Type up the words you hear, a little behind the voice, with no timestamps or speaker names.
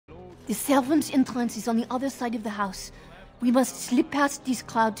The servants' entrance is on the other side of the house. We must slip past this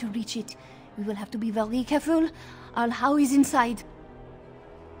crowd to reach it. We will have to be very careful. Arl Howe is inside.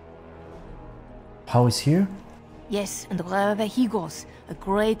 Howe is here? Yes, and wherever he goes, a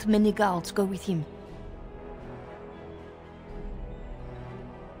great many guards go with him.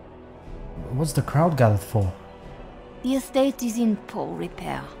 What's the crowd gathered for? The estate is in poor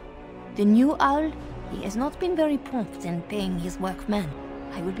repair. The new Arl, he has not been very prompt in paying his workmen.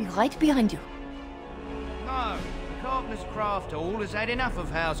 I will be right behind you. No, the Carpenter's Craft Hall has had enough of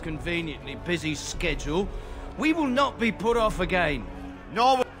Howe's conveniently busy schedule. We will not be put off again.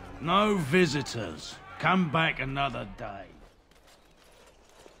 No visitors. Come back another day.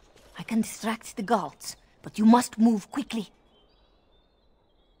 I can distract the guards, but you must move quickly.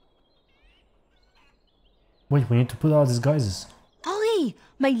 Wait, we need to put out disguises. Hurry!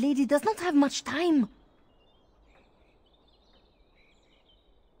 My lady does not have much time.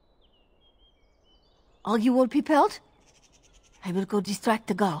 Are you all prepared? I will go distract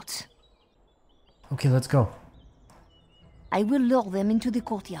the guards. Okay, let's go. I will lure them into the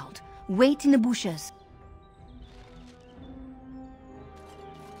courtyard. Wait in the bushes.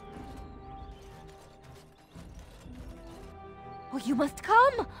 Oh, you must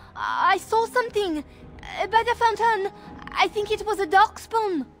come! I saw something! By the fountain! I think it was a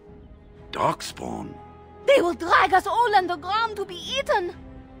darkspawn! Darkspawn? They will drag us all underground to be eaten!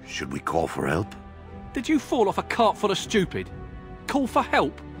 Should we call for help? Did you fall off a cart full of stupid? Call for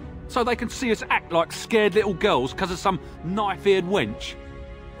help? So they can see us act like scared little girls because of some knife-eared wench?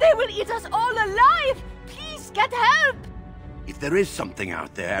 They will eat us all alive! Please, get help! If there is something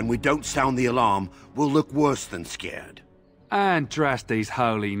out there and we don't sound the alarm, we'll look worse than scared. And drast these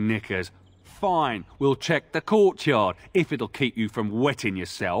holy knickers. Fine, we'll check the courtyard, if it'll keep you from wetting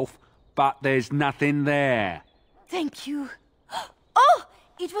yourself. But there's nothing there. Thank you. Oh!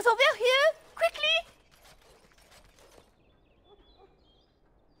 It was over here! Quickly!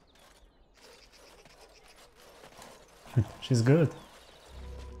 She's good.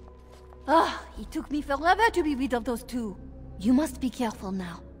 Ah, it took me forever to be rid of those two. You must be careful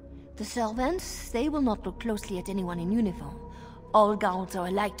now. The servants, they will not look closely at anyone in uniform. All guards are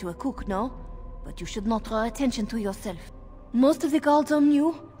alike to a cook, no? But you should not draw attention to yourself. Most of the guards are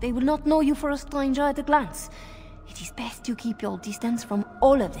new. They will not know you for a stranger at a glance. It is best you keep your distance from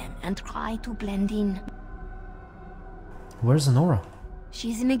all of them and try to blend in. Where's Nora?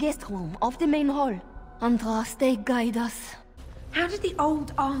 She's in the guest room off the main hall. Andras, they guide us. How did the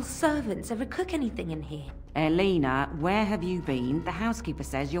old Arl servants ever cook anything in here? Elena, where have you been? The housekeeper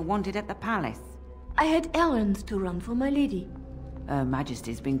says you're wanted at the palace. I had errands to run for my lady. Her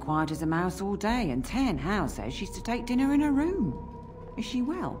Majesty's been quiet as a mouse all day, and Ten Howe says she's to take dinner in her room. Is she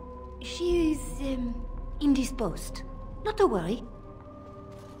well? She is, indisposed. Not to worry.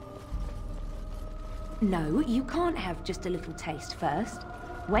 No, you can't have just a little taste first.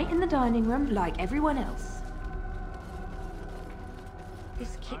 Wait in the dining room like everyone else.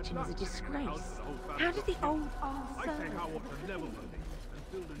 This kitchen is a disgrace. How did the old Arl servants...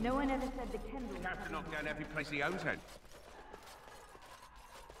 No one ever said the Kendall... Captain not going every place he owns, then.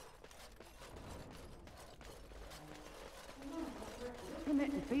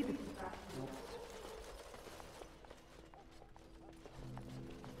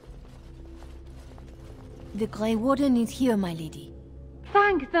 The Grey Warden is here, my lady.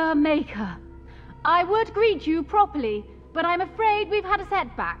 Thank the Maker. I would greet you properly, but I'm afraid we've had a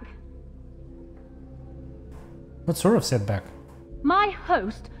setback. What sort of setback? My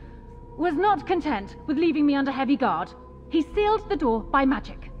host was not content with leaving me under heavy guard. He sealed the door by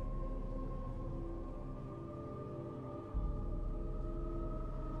magic.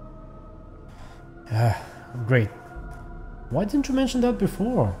 Great. Why didn't you mention that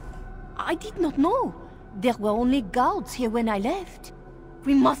before? I did not know. There were only guards here when I left.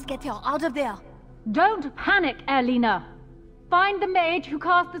 We must get her out of there. Don't panic, Elena. Find the mage who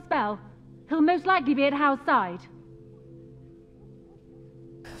cast the spell. He'll most likely be at Howe's side.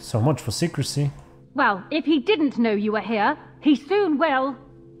 So much for secrecy. Well, if he didn't know you were here, he soon will.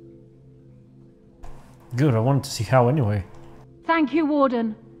 Good, I wanted to see Howe anyway. Thank you,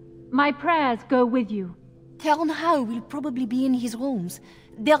 Warden. My prayers go with you. Count Howe will probably be in his rooms.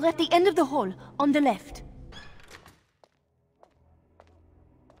 They're at the end of the hall, on the left.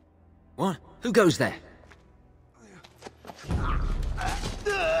 What? Who goes there?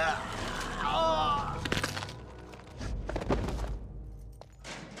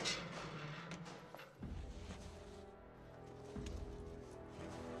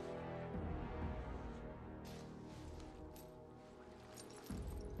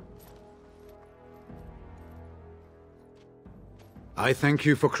 I thank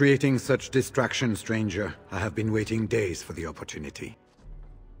you for creating such distraction, stranger. I have been waiting days for the opportunity.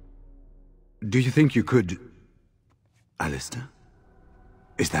 Do you think you could... Alistair?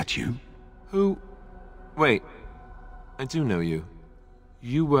 Is that you? Who... Wait. I do know you.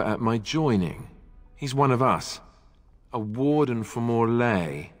 You were at my joining. He's one of us. A warden from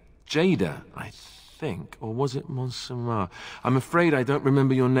Orlais. Jada, I think. Or was it Montsemar? I'm afraid I don't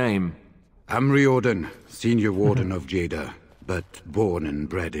remember your name. I'm Riordan, senior warden of Jada, but born and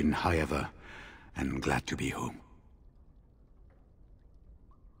bred in Highever, and glad to be home.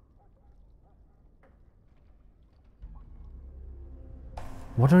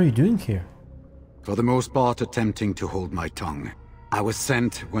 What are you doing here? For the most part, attempting to hold my tongue. I was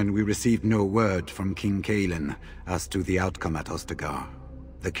sent when we received no word from King Cailan as to the outcome at Ostagar.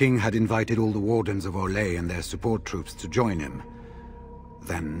 The king had invited all the wardens of Orlais and their support troops to join him.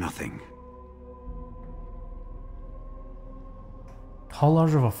 Then nothing. How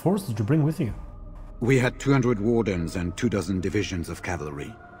large of a force did you bring with you? We had 200 wardens and 24 divisions of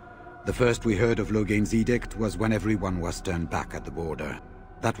cavalry. The first we heard of Loghain's edict was when everyone was turned back at the border.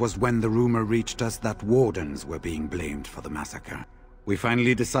 That was when the rumor reached us that wardens were being blamed for the massacre. We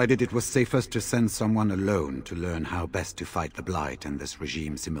finally decided it was safest to send someone alone to learn how best to fight the Blight and this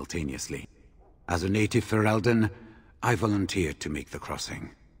regime simultaneously. As a native Ferelden, I volunteered to make the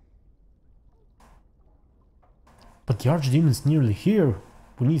crossing. But the Archdemon's nearly here.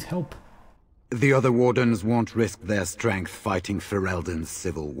 We need help. The other wardens won't risk their strength fighting Ferelden's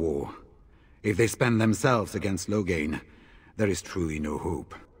civil war. If they spend themselves against Loghain, there is truly no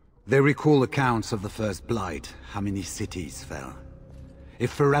hope. They recall accounts of the first Blight, how many cities fell.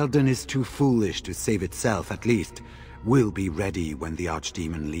 If Ferelden is too foolish to save itself, at least, we'll be ready when the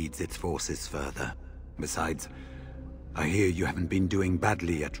Archdemon leads its forces further. Besides, I hear you haven't been doing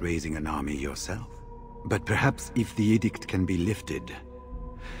badly at raising an army yourself. But perhaps if the edict can be lifted,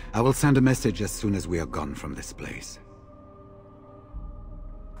 I will send a message as soon as we are gone from this place.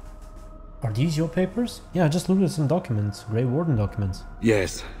 Are these your papers? Yeah, I just looked at some documents, Grey Warden documents.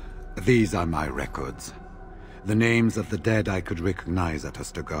 Yes, these are my records. The names of the dead I could recognize at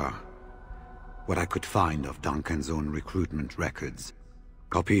Ostagar. What I could find of Duncan's own recruitment records.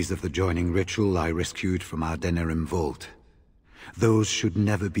 Copies of the joining ritual I rescued from our Denerim vault. Those should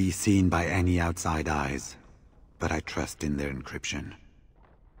never be seen by any outside eyes, but I trust in their encryption.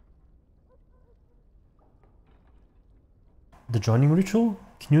 The joining ritual?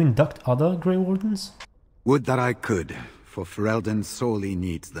 Can you induct other Grey Wardens? Would that I could, for Ferelden sorely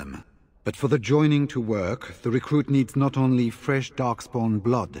needs them. But for the joining to work, the recruit needs not only fresh Darkspawn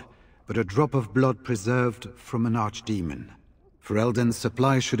blood, but a drop of blood preserved from an Archdemon. Ferelden's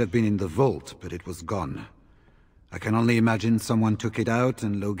supply should have been in the vault, but it was gone. I can only imagine someone took it out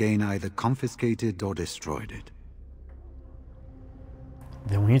and Loghain either confiscated or destroyed it.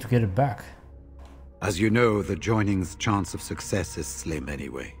 Then we need to get it back. As you know, the joining's chance of success is slim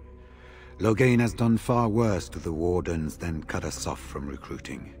anyway. Loghain has done far worse to the Wardens than cut us off from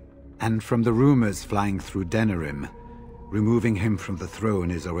recruiting. And from the rumors flying through Denerim, removing him from the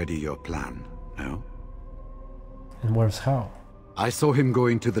throne is already your plan, no? And where's Howe? I saw him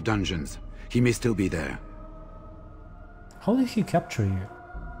going to the dungeons. He may still be there. How did he capture you?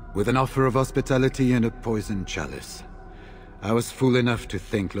 With an offer of hospitality and a poisoned chalice. I was fool enough to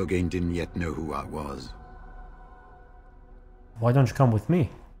think Loghain didn't yet know who I was. Why don't you come with me?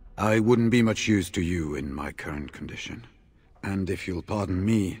 I wouldn't be much use to you in my current condition. And if you'll pardon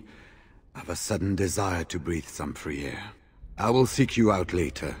me, I've a sudden desire to breathe some free air. I will seek you out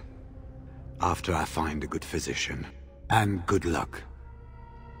later, after I find a good physician. And good luck,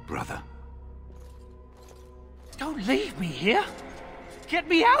 brother. Don't leave me here! Get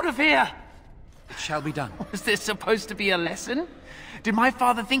me out of here! It shall be done. Was this supposed to be a lesson? Did my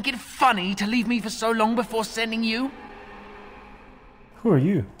father think it funny to leave me for so long before sending you? Who are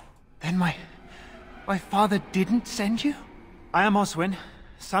you? Then my father didn't send you? I am Oswin,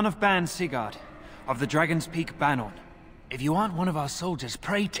 son of Ban Sigurd, of the Dragon's Peak Banon. If you aren't one of our soldiers,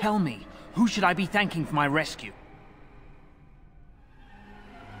 pray tell me, who should I be thanking for my rescue?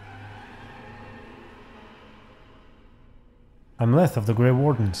 I'm Leth of the Grey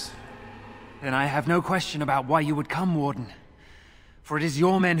Wardens. Then I have no question about why you would come, Warden. For it is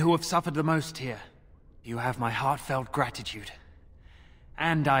your men who have suffered the most here. You have my heartfelt gratitude.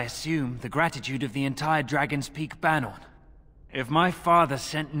 And I assume the gratitude of the entire Dragon's Peak Banon. If my father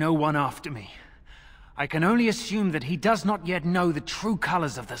sent no one after me, I can only assume that he does not yet know the true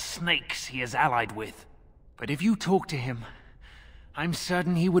colors of the snakes he is allied with. But if you talk to him, I'm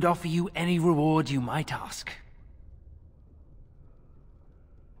certain he would offer you any reward you might ask.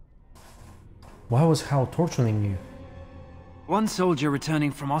 Why was Howe torturing you? One soldier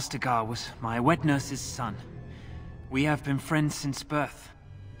returning from Ostagar was my wet nurse's son. We have been friends since birth.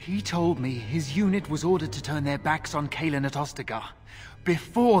 He told me his unit was ordered to turn their backs on Kalen at Ostagar,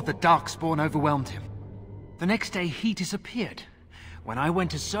 before the Darkspawn overwhelmed him. The next day he disappeared. When I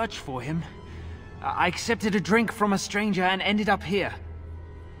went to search for him, I accepted a drink from a stranger and ended up here.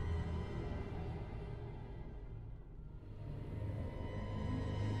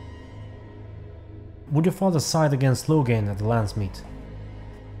 Would your father side against Logain at the Landsmeet?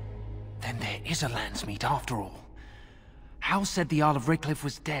 Then there is a Landsmeet after all. Howe said the Arl of Redcliffe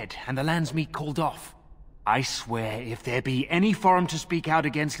was dead, and the Landsmeet called off. I swear, if there be any forum to speak out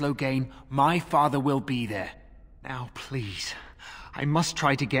against Logain, my father will be there. Now, please, I must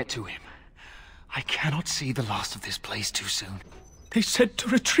try to get to him. I cannot see the last of this place too soon. They said to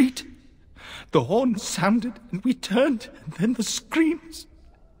retreat. The horn sounded, and we turned, and then the screams.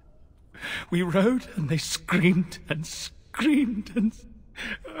 We rode, and they screamed, and screamed, and...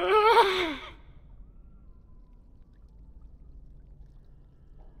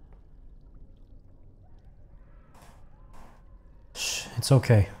 Shh, it's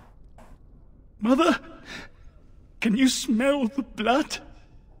okay. Mother, can you smell the blood?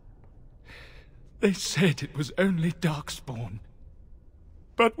 They said it was only Darkspawn.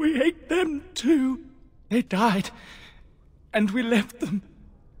 But we ate them too. They died, and we left them.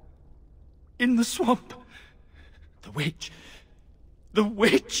 In the swamp. The witch. The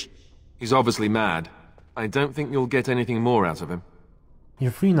witch! He's obviously mad. I don't think you'll get anything more out of him.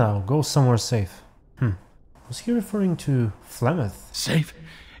 You're free now. Go somewhere safe. Was he referring to Flemeth? Safe?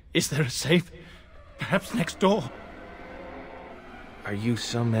 Is there a safe? Perhaps next door? Are you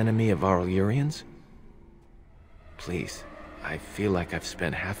some enemy of Arl Urian's? Please, I feel like I've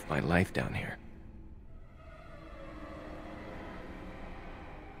spent half my life down here.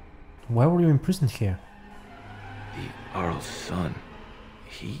 Why were you imprisoned here? The Arl's son.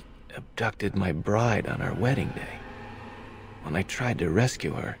 He abducted my bride on our wedding day. When I tried to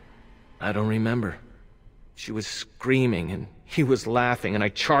rescue her, I don't remember. She was screaming and he was laughing and I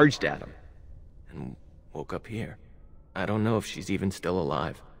charged at him. And woke up here. I don't know if she's even still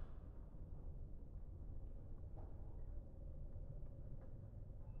alive.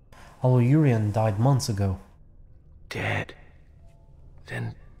 Arl Urian died months ago. Dead?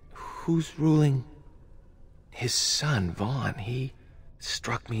 Then who's ruling? His son, Vaughn. He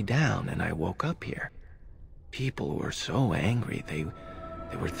struck me down and I woke up here. People were so angry, they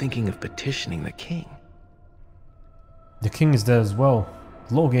were thinking of petitioning the king. The king is dead as well.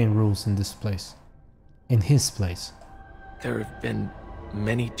 Logain rules in this place. In his place. There have been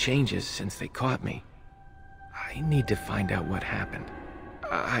many changes since they caught me. I need to find out what happened.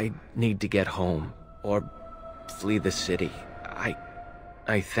 I need to get home, or flee the city.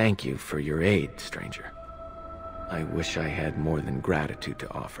 I thank you for your aid, stranger. I wish I had more than gratitude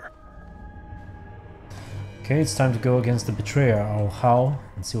to offer. Okay, it's time to go against the betrayer, Arl Howe,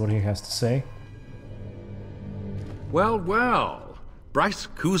 and see what he has to say. Well, well. Bryce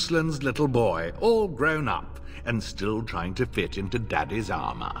Cousland's little boy, all grown up, and still trying to fit into Daddy's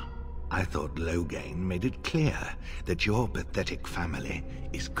armor. I thought Logain made it clear that your pathetic family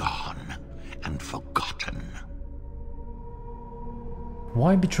is gone and forgotten.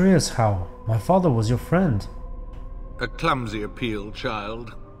 Why betray us, Howe? My father was your friend. A clumsy appeal,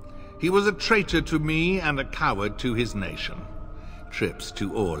 child. He was a traitor to me and a coward to his nation. Trips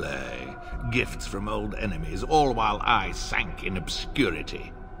to Orlais, gifts from old enemies, all while I sank in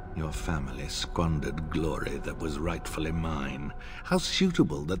obscurity. Your family squandered glory that was rightfully mine. How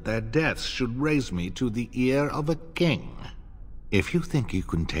suitable that their deaths should raise me to the ear of a king. If you think you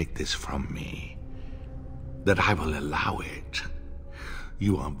can take this from me, that I will allow it,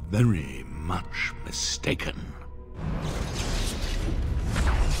 you are very much mistaken.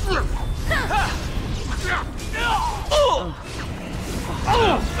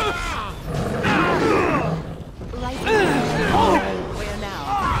 Where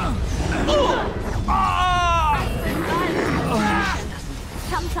now?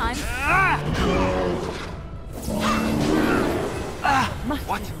 Sometimes.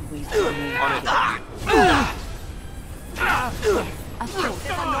 What? On it. Of course,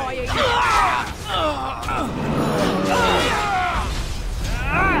 it's annoying.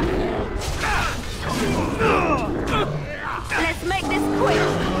 Let's make this quick.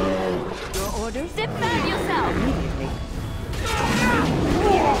 Your orders? Defend yourself. Immediately.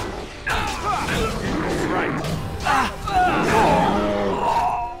 Right.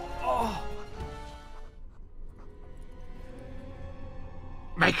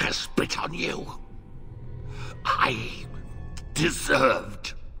 Make us spit on you. I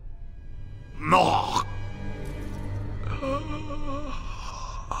deserved more.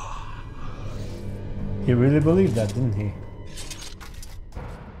 He really believed that, didn't he?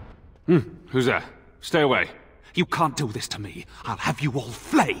 Who's there? Stay away. You can't do this to me. I'll have you all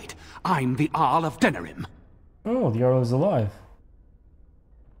flayed. I'm the Arl of Denerim. Oh, the Arl is alive.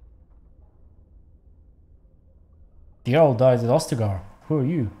 The Arl died at Ostagar. Who are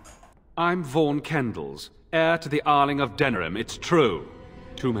you? I'm Vaughan Kendalls, heir to the Arling of Denerim, it's true.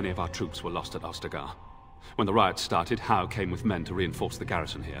 Too many of our troops were lost at Ostagar. When the riots started, Howe came with men to reinforce the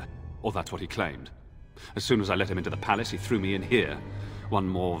garrison here. Or that's what he claimed. As soon as I let him into the palace, he threw me in here. One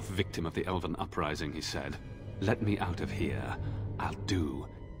more victim of the Elven uprising, he said. Let me out of here. I'll do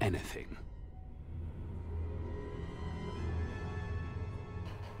anything.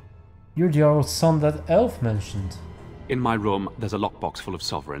 You're the Arl's son that Elf mentioned. In my room, there's a lockbox full of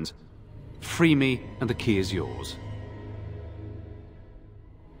sovereigns. Free me, and the key is yours.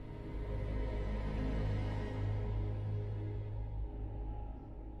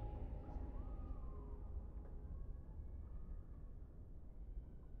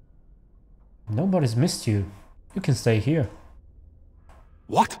 Nobody's missed you. You can stay here.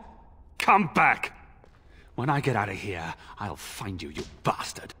 What? Come back! When I get out of here, I'll find you, you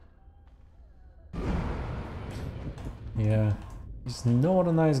bastard! Yeah, he's not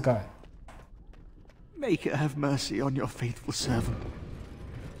a nice guy. Maker have mercy on your faithful servant.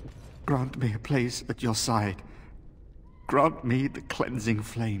 Grant me a place at your side. Grant me the cleansing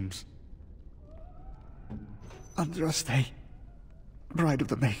flames. Andraste, Bride of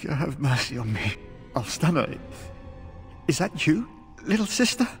the Maker, have mercy on me. Alstana, is that you, little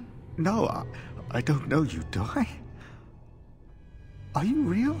sister? No, I don't know you, do I? Are you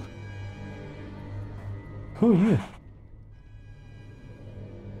real? Who are you?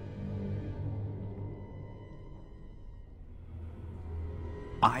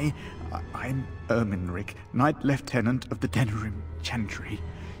 I'm Erminric, Knight Lieutenant of the Denerim Chantry.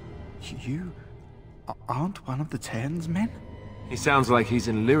 You aren't one of the Tern's men? He sounds like he's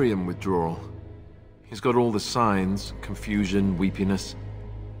in lyrium withdrawal. He's got all the signs, confusion, weepiness.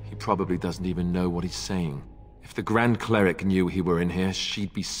 He probably doesn't even know what he's saying. If the Grand Cleric knew he were in here,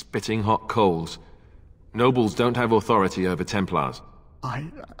 she'd be spitting hot coals. Nobles don't have authority over Templars. I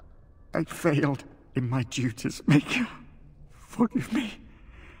failed in my duties, Maker. Forgive me.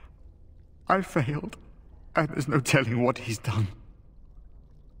 I failed, and there's no telling what he's done.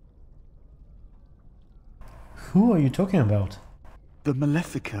 Who are you talking about? The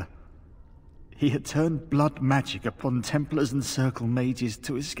Malefica. He had turned blood magic upon Templars and Circle mages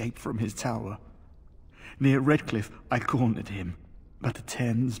to escape from his tower. Near Redcliffe, I cornered him, but the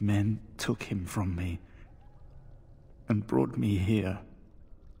Tern's men took him from me and brought me here.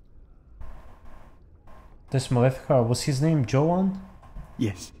 This Malefica, was his name Joan?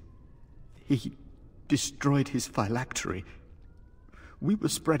 Yes. He destroyed his phylactery. We were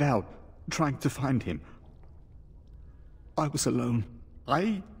spread out, trying to find him. I was alone.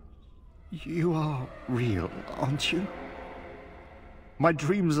 You are real, aren't you? My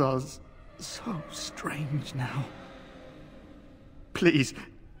dreams are so strange now. Please,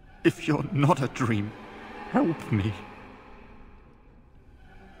 if you're not a dream, help me.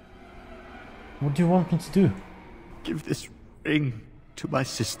 What do you want me to do? Give this ring to my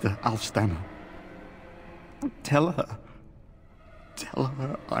sister, Alstana. Tell her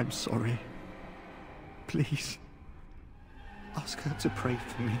I'm sorry. Please. Ask her to pray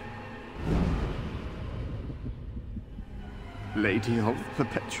for me. Lady of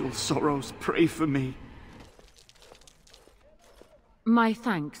Perpetual Sorrows, pray for me. My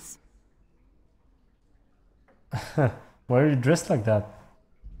thanks. Why are you dressed like that?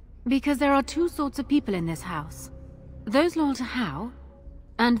 Because there are two sorts of people in this house. Those loyal to Howe,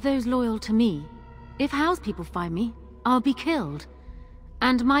 and those loyal to me. If Howe's people find me, I'll be killed.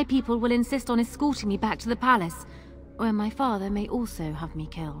 And my people will insist on escorting me back to the palace, where my father may also have me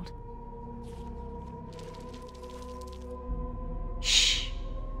killed. Shh!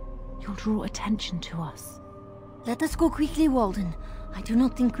 You'll draw attention to us. Let us go quickly, Walden. I do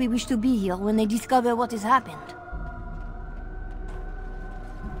not think we wish to be here when they discover what has happened.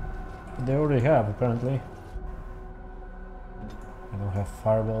 They already have, apparently. I don't have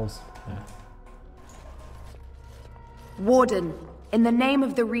fireballs. Yeah. Warden, in the name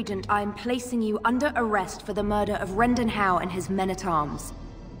of the Regent, I am placing you under arrest for the murder of Rendon Howe and his men-at-arms.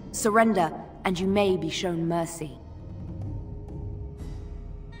 Surrender, and you may be shown mercy.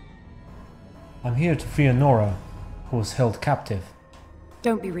 I'm here to free Nora, who was held captive.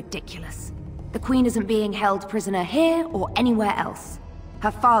 Don't be ridiculous. The Queen isn't being held prisoner here or anywhere else.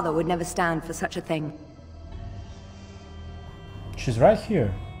 Her father would never stand for such a thing. She's right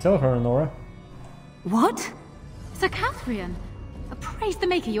here. Tell her, Nora. What? Sir Catherine! Praise the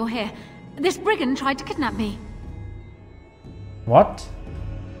Maker you're here. This brigand tried to kidnap me. What?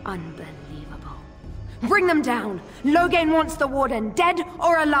 Unbelievable. Bring them down! Loghain wants the Warden, dead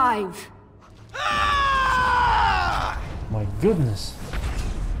or alive! My goodness.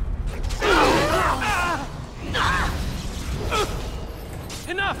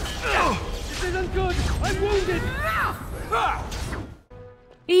 Enough! This isn't good! I'm wounded!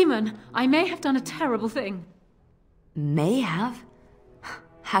 Eamon, I may have done a terrible thing. May have?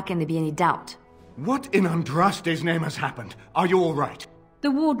 How can there be any doubt? What in Andraste's name has happened? Are you all right?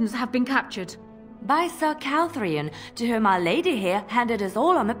 The Wardens have been captured. By Sir Catherine, to whom our lady here handed us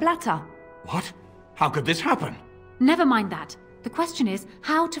all on a platter. What? How could this happen? Never mind that. The question is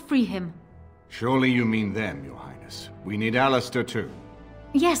how to free him. Surely you mean them, Your Highness. We need Alistair too.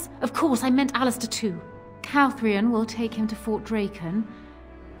 Yes, of course, I meant Alistair too. Catherine will take him to Fort Draken.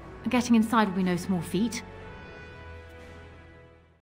 Getting inside will be no small feat.